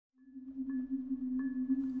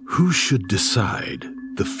Who should decide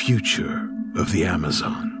the future of the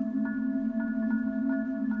Amazon?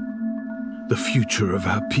 The future of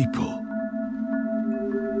our people?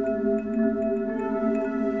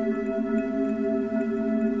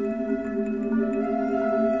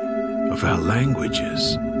 Of our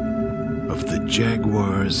languages? Of the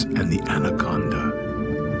jaguars and the anaconda?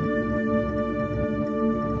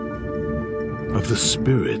 Of the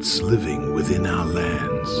spirits living within our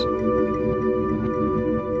lands?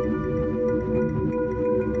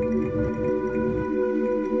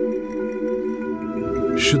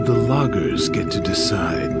 Should the loggers get to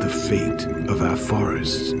decide the fate of our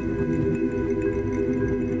forests?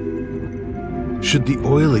 Should the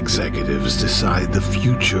oil executives decide the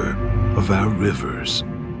future of our rivers?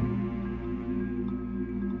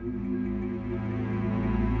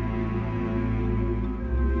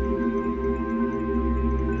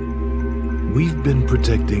 We've been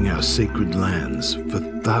protecting our sacred lands for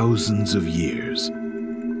thousands of years,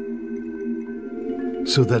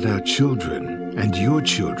 so that our children and your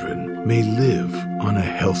children may live on a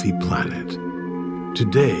healthy planet.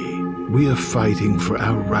 Today, we are fighting for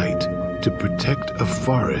our right to protect a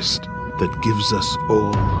forest that gives us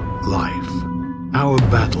all life. Our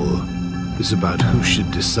battle is about who should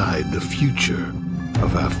decide the future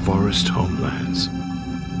of our forest homelands.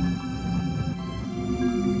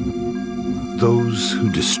 Those who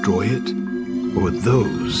destroy it, or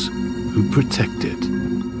those who protect it?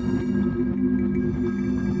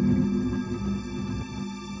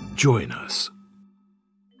 Join us.